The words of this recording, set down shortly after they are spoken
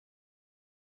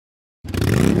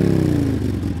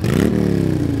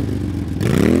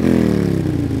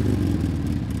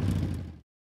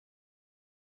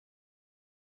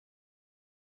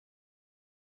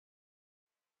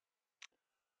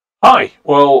Hi,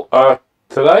 well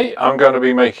today I'm going to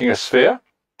be making a sphere.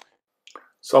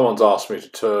 Someone's asked me to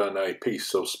turn a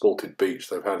piece of spalted beech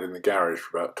they've had in the garage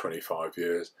for about 25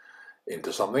 years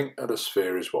into something, and a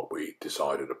sphere is what we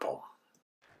decided upon.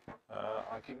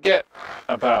 I can get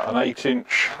about an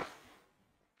 8-inch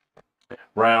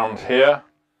round here.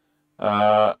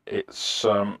 It's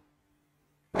a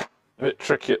bit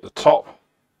tricky at the top.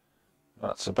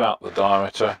 That's about the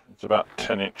diameter. It's about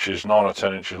 10 inches, 9 or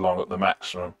 10 inches long at the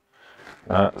maximum.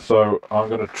 So I'm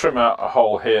going to trim out a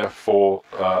hole here for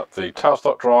the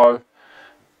tailstock drive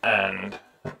and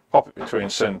pop it between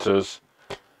centres,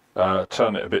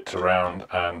 turn it a bit to round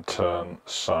and turn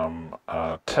some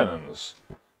tenons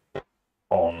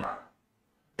on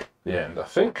the end, I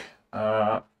think.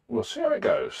 We'll see how it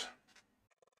goes.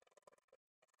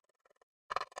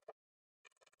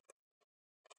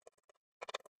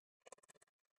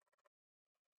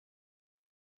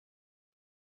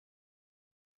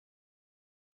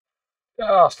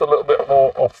 Just a little bit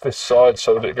more off this side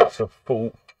so that it gets a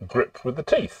full grip with the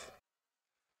teeth.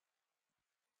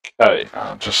 Okay,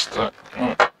 I'll just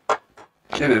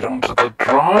get it onto the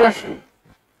drive.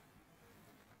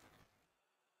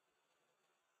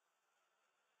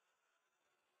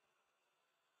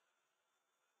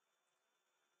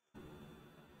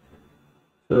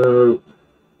 So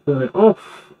turn it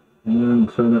off and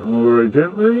then turn it on very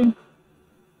gently.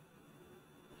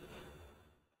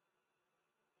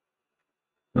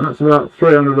 And that's about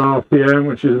 300 RPM,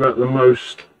 which is about the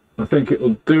most I think it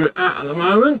will do it at the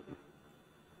moment.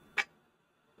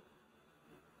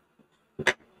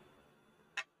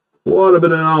 Quite a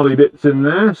bit of gnarly bits in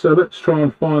there, so let's try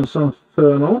and find some to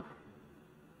turn off.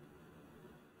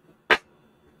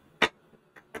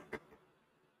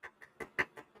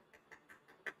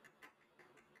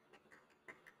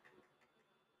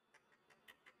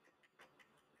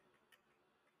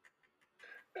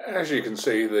 As you can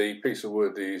see, the piece of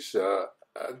wood is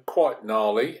quite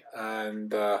gnarly, and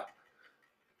the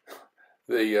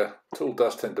tool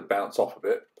does tend to bounce off a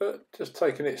bit, but just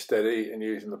taking it steady and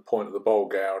using the point of the bowl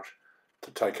gouge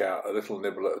to take out a little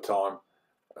nibble at a time,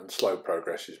 and slow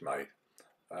progress is made.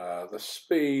 The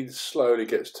speed slowly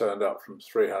gets turned up from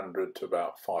 300 to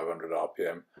about 500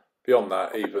 RPM. Beyond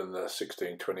that, even the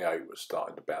 1628 was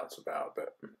starting to bounce about a bit.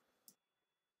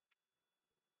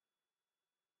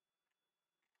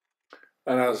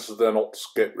 And as the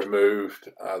knots get removed,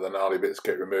 the gnarly bits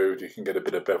get removed, you can get a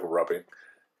bit of bevel rubbing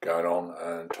going on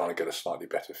and trying to get a slightly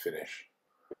better finish.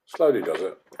 Slowly does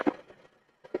it.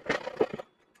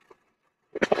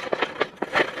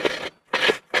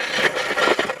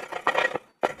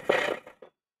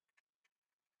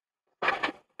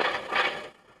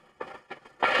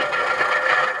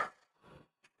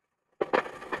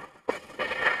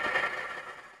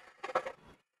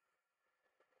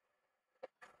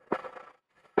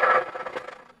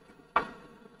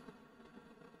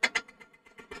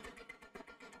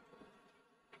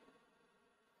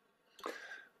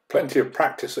 Plenty of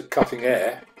practice at cutting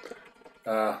air.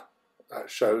 That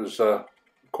shows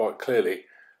quite clearly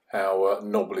how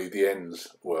knobbly the ends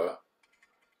were.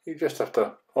 You just have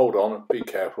to hold on and be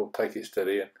careful, take it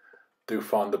steady, and do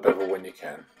find the bevel when you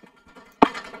can.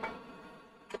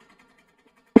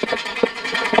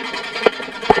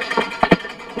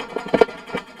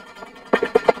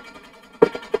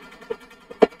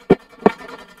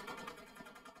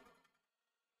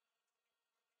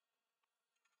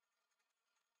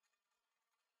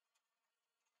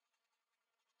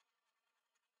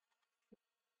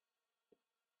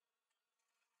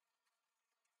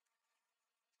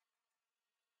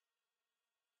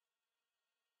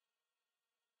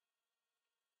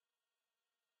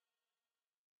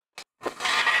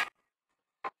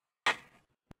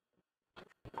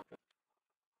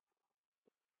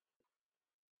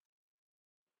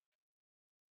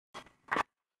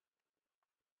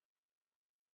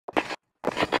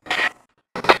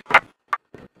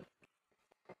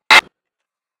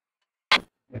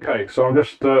 Okay, so I'm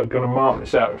just going to mark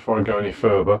this out before I go any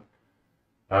further.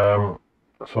 So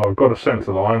I've got a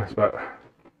centre line. It's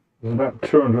about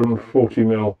 240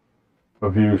 mil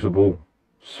of usable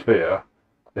sphere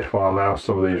if I allow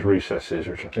some of these recesses,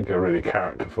 which I think are really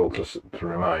characterful, to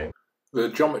remain. The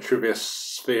geometry of a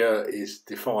sphere is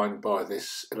defined by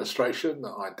this illustration that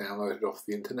I downloaded off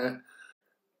the internet.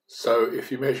 So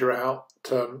if you measure out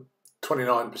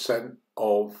 29%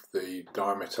 of the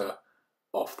diameter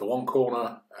off the one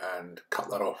corner and cut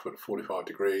that off at 45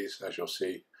 degrees, as you'll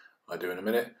see I do in a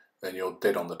minute, then you're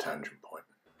dead on the tangent point.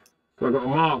 So I've got a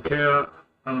mark here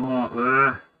and a mark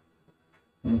there,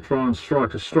 and try and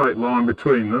strike a straight line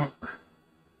between them,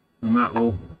 and that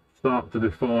will start to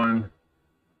define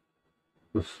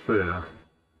the sphere.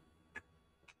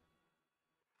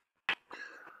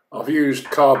 I've used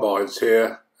carbides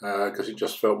here because it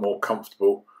just felt more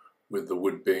comfortable with the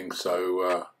wood being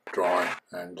so dry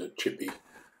and chippy.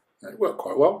 It worked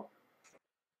quite well.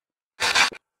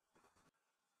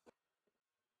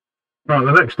 Right,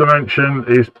 the next dimension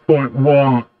is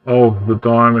 0.1 of the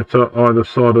diameter either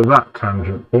side of that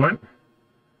tangent point.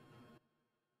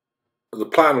 The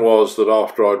plan was that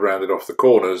after I'd rounded off the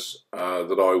corners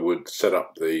that I would set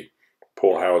up the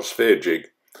Paul Howard sphere jig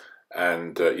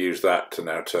and use that to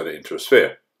now turn it into a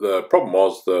sphere. The problem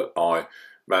was that I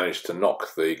managed to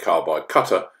knock the carbide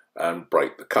cutter and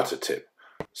break the cutter tip.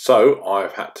 So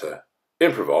I've had to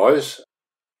improvise.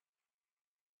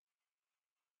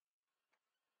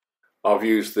 I've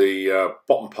used the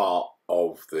bottom part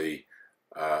of the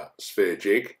sphere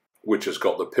jig, which has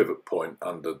got the pivot point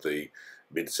under the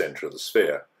mid-centre of the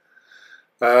sphere.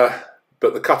 But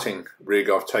the cutting rig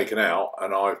I've taken out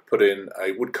and I've put in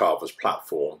a woodcarver's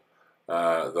platform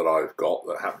that I've got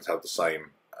that happens to have the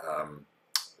same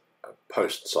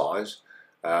post size.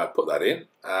 Put that in,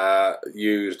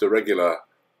 used a regular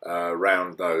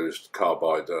round-nosed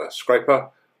carbide scraper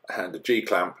and a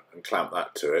G-clamp and clamped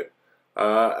that to it.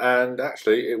 And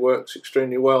actually it works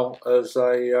extremely well as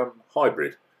a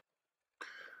hybrid.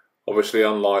 Obviously,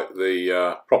 unlike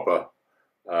the proper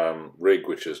rig,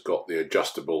 which has got the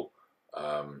adjustable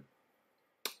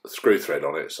screw thread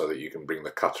on it so that you can bring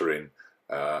the cutter in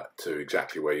to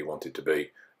exactly where you want it to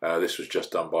be, this was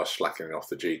just done by slackening off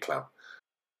the G-clamp.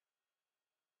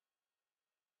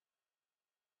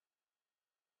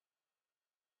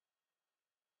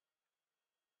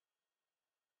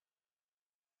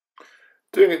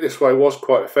 Doing it this way was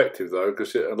quite effective though,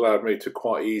 because it allowed me to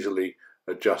quite easily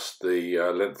adjust the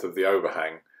length of the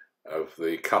overhang of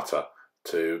the cutter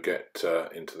to get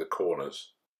into the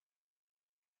corners.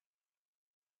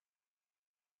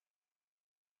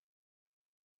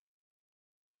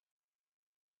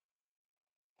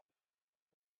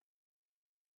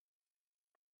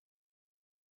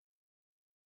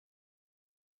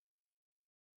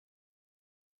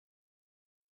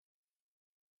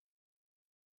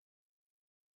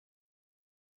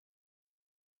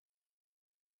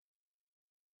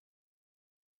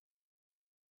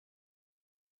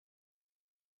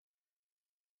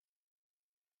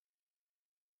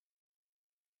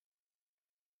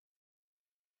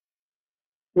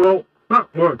 Well,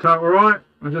 that worked out alright.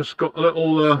 I just got a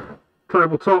little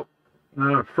tabletop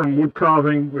from wood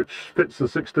carving which fits the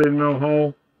 16mm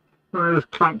hole, and I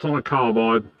just clamped on a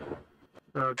carbide.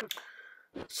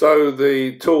 So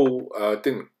the tool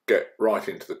didn't get right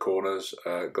into the corners,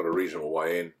 got a reasonable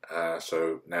way in,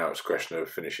 so now it's a question of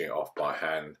finishing it off by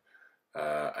hand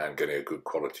and getting a good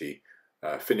quality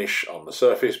finish on the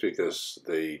surface, because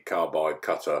the carbide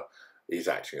cutter is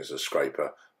acting as a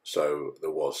scraper, so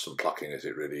there was some plucking, as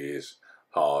it really is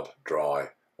hard, dry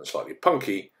and slightly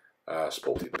punky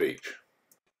spalted beech.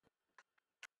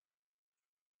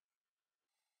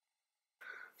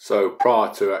 So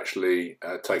prior to actually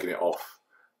taking it off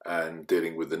and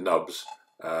dealing with the nubs,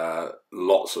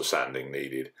 lots of sanding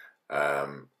needed.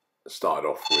 Started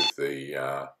off with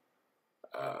the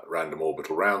random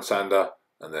orbital round sander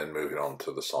and then moving on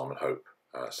to the Simon Hope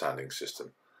sanding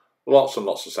system. Lots and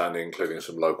lots of sanding, including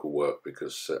some local work,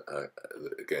 because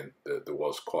again there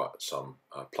was quite some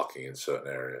plucking in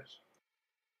certain areas.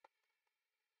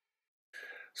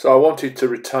 So I wanted to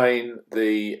retain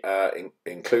the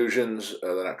inclusions,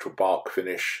 the natural bark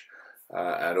finish,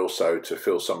 and also to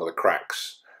fill some of the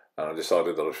cracks. And I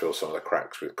decided that I'd fill some of the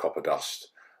cracks with copper dust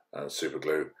and super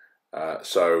glue.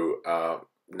 So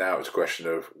now it's a question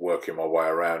of working my way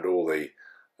around all the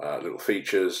little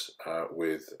features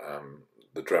with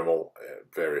the Dremel,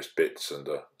 various bits and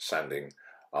a sanding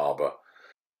arbor.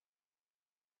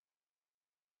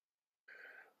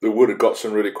 The wood had got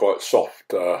some really quite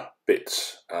soft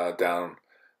bits down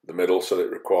the middle, so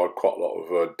it required quite a lot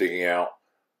of digging out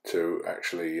to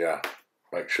actually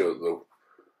make sure that the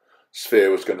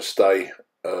sphere was going to stay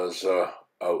as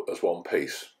one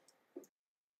piece.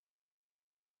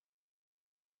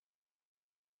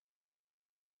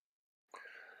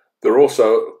 There are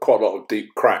also quite a lot of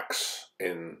deep cracks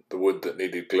in the wood that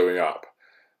needed gluing up,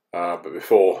 but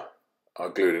before I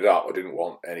glued it up I didn't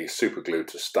want any super glue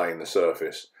to stain the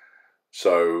surface,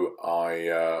 so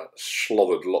I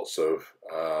slathered lots of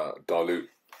dilute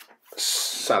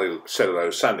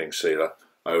cellulose sanding sealer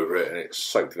over it, and it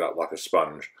soaked it up like a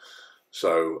sponge.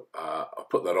 So I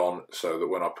put that on so that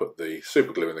when I put the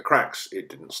super glue in the cracks, it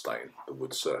didn't stain the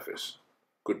wood surface.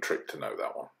 Good trick to know,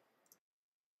 that one.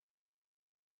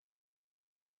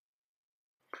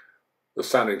 The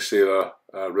sanding sealer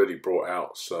really brought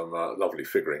out some lovely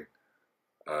figuring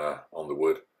on the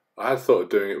wood. I had thought of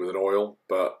doing it with an oil,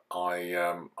 but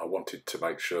I wanted to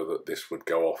make sure that this would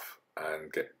go off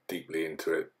and get deeply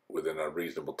into it within a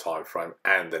reasonable time frame,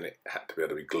 and then it had to be able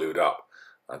to be glued up.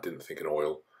 I didn't think an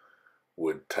oil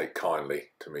would take kindly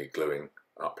to me gluing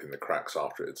up in the cracks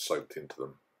after it had soaked into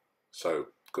them. So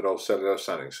good old cellular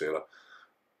sanding sealer.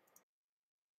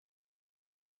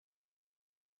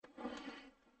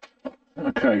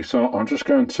 Okay, so I'm just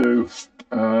going to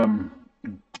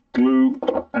glue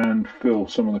and fill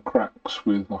some of the cracks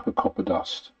with like a copper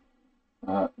dust,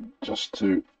 just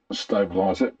to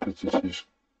stabilise it, because this is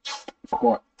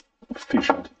quite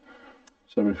fissured.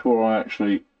 So before I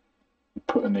actually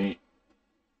put any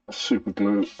super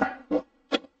glue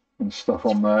and stuff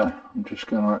on there, I'm just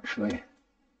going to actually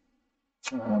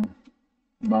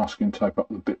masking tape up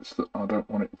the bits that I don't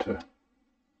want it to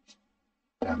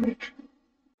damage.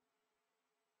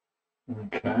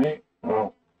 Okay,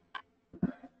 well,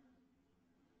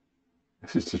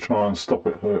 this is to try and stop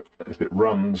it. If it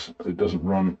runs, it doesn't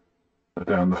run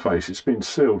down the face. It's been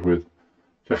sealed with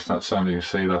Chestnut sanding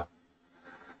sealer,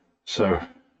 so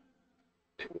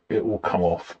it will come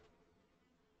off,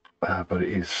 but it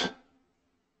is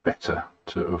better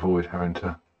to avoid having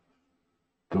to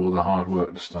do all the hard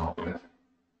work to start with.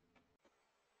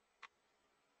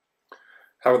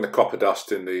 Having the copper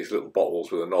dust in these little bottles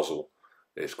with a nozzle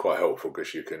is quite helpful,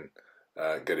 because you can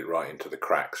get it right into the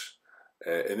cracks.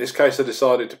 In this case, I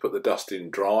decided to put the dust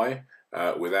in dry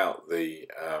without the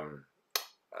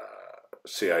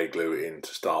CA glue in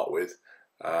to start with.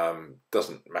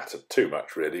 Doesn't matter too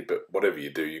much really, but whatever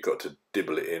you do, you've got to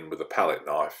dibble it in with a palette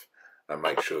knife and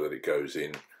make sure that it goes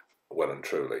in well and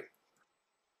truly.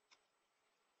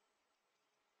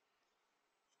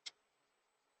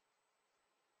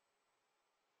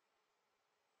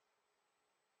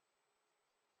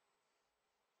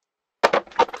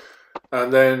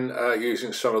 And then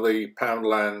using some of the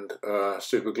Poundland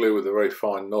super glue with a very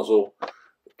fine nozzle,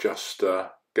 just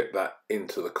get that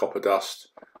into the copper dust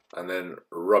and then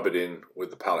rub it in with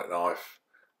the palette knife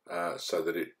so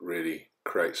that it really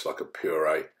creates like a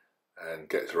puree and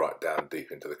gets right down deep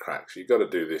into the cracks. You've got to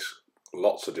do this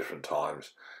lots of different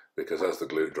times, because as the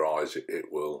glue dries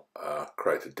it will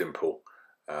create a dimple,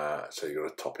 so you've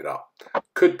got to top it up.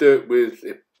 Could do it with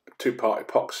two-part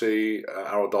epoxy,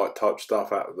 araldite type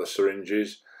stuff out of the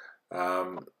syringes.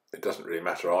 It doesn't really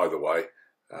matter either way,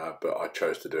 but I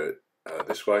chose to do it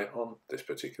this way on this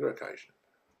particular occasion.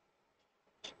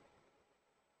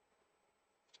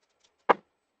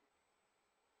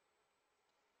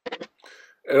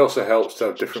 It also helps to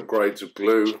have different grades of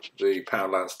glue. The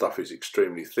Poundland stuff is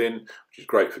extremely thin, which is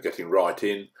great for getting right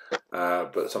in,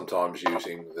 but sometimes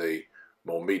using the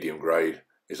more medium grade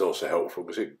is also helpful,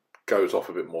 because it goes off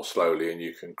a bit more slowly and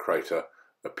you can create a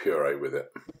puree with it.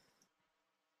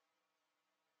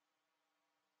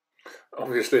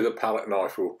 Obviously the palette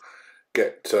knife will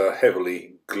get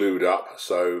heavily glued up,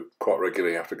 so quite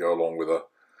regularly you have to go along with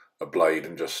a blade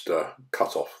and just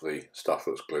cut off the stuff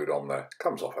that's glued on there. It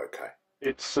comes off okay.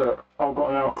 It's I've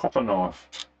got now a copper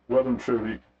knife, well and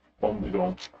truly bonded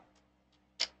on.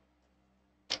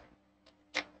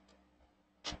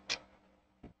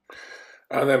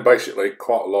 And then basically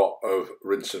quite a lot of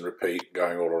rinse and repeat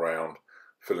going all around,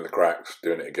 filling the cracks,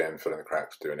 doing it again, filling the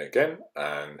cracks, doing it again.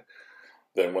 And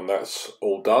then when that's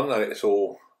all done and it's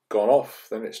all gone off,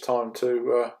 then it's time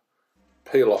to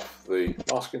peel off the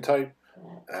masking tape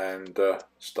and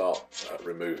start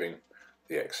removing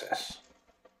the excess.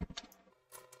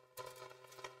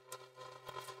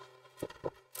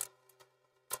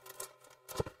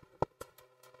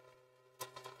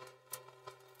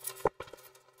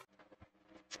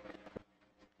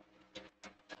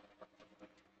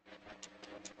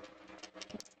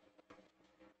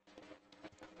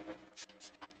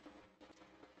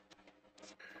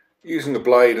 Using a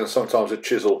blade and sometimes a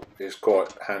chisel is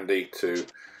quite handy to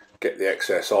get the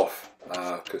excess off,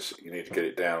 because you need to get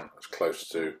it down as close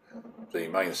to the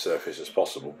main surface as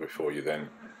possible before you then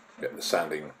get the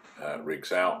sanding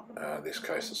rigs out, in this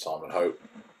case the Simon Hope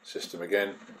system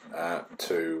again,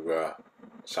 to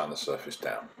sand the surface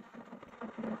down.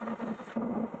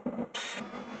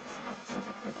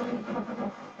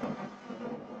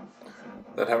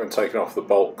 Then, having taken off the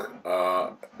bulk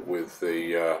with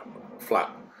the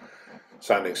flat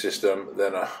sanding system,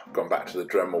 then I've gone back to the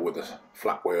Dremel with the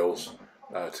flat wheels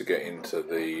to get into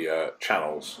the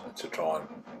channels to try and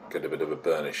get a bit of a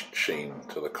burnished sheen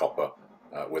to the copper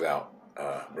without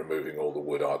removing all the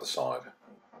wood either side.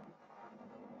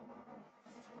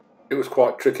 It was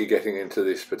quite tricky getting into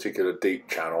this particular deep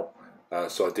channel.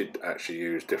 So I did actually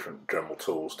use different Dremel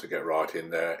tools to get right in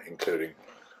there, including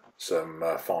some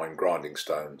fine grinding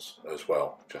stones as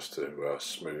well, just to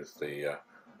smooth the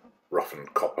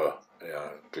roughened copper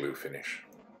glue finish.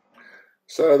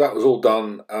 So that was all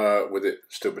done with it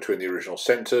still between the original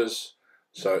centres.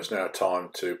 So it's now time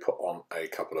to put on a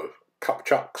couple of cup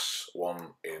chucks,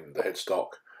 one in the headstock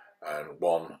and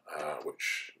one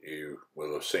which you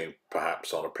will have seen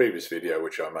perhaps on a previous video,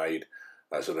 which I made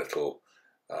as a little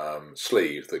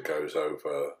sleeve that goes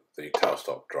over the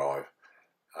tailstock drive,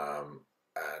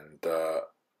 and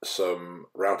some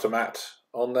router mat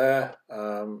on there.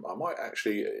 I might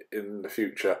actually in the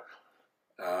future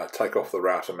take off the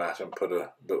router mat and put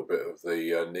a little bit of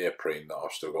the neoprene that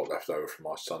I've still got left over from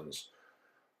my son's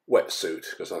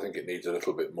wetsuit, because I think it needs a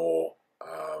little bit more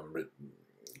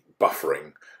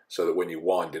buffering, so that when you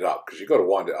wind it up, because you've got to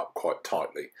wind it up quite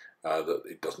tightly, that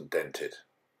it doesn't dent it.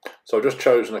 So I've just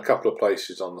chosen a couple of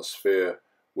places on the sphere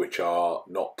which are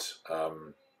not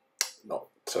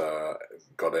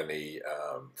got any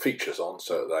features on,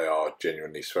 so they are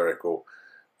genuinely spherical,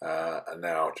 and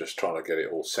now just trying to get it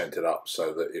all centered up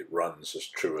so that it runs as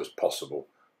true as possible.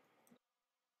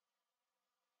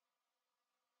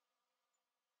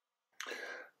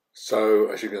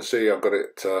 So as you can see, I've got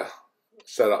it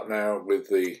set up now with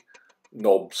the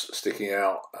knobs sticking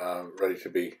out, ready to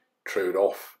be trued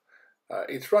off.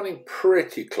 It's running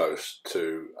pretty close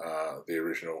to the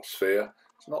original sphere.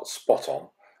 It's not spot on,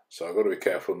 so I've got to be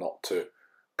careful not to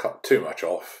cut too much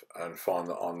off and find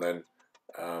that I'm then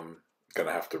going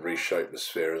to have to reshape the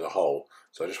sphere as a whole.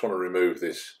 So I just want to remove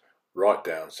this right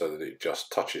down so that it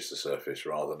just touches the surface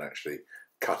rather than actually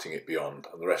cutting it beyond,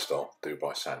 and the rest I'll do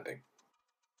by sanding.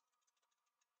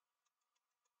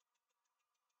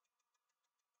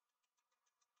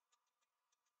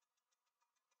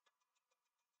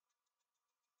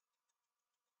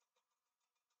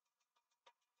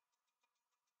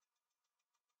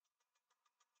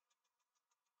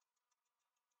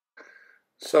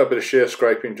 So a bit of shear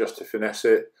scraping just to finesse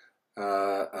it,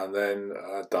 and then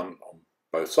done on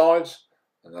both sides,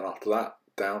 and then after that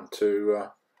down to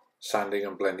sanding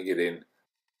and blending it in.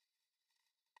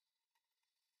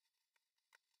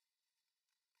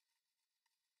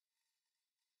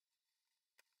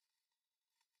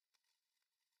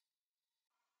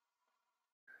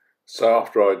 So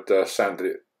after I'd sanded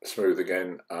it smooth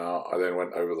again, I then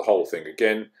went over the whole thing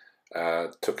again,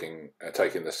 taking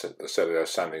the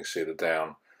cellulose sanding sealer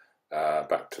down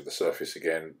back to the surface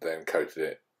again, then coated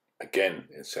it again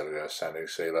in cellulose sanding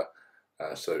sealer,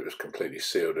 so it was completely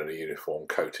sealed in a uniform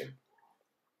coating.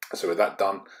 So with that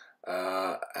done,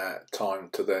 time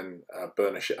to then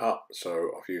burnish it up.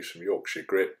 So I've used some Yorkshire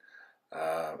grit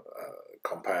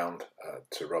compound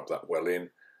to rub that well in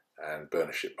and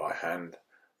burnish it by hand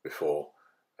before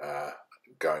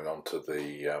going on to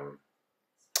the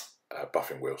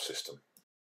buffing wheel system.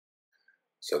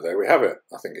 So there we have it.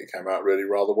 I think it came out really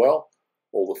rather well.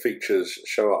 All the features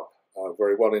show up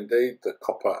very well indeed. The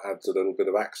copper adds a little bit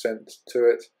of accent to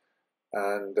it,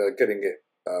 and getting it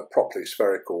properly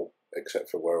spherical,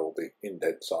 except for where all the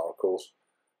indents are, of course,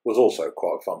 was also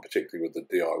quite fun, particularly with the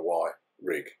DIY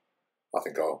rig. I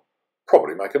think I'll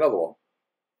probably make another one.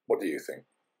 What do you think?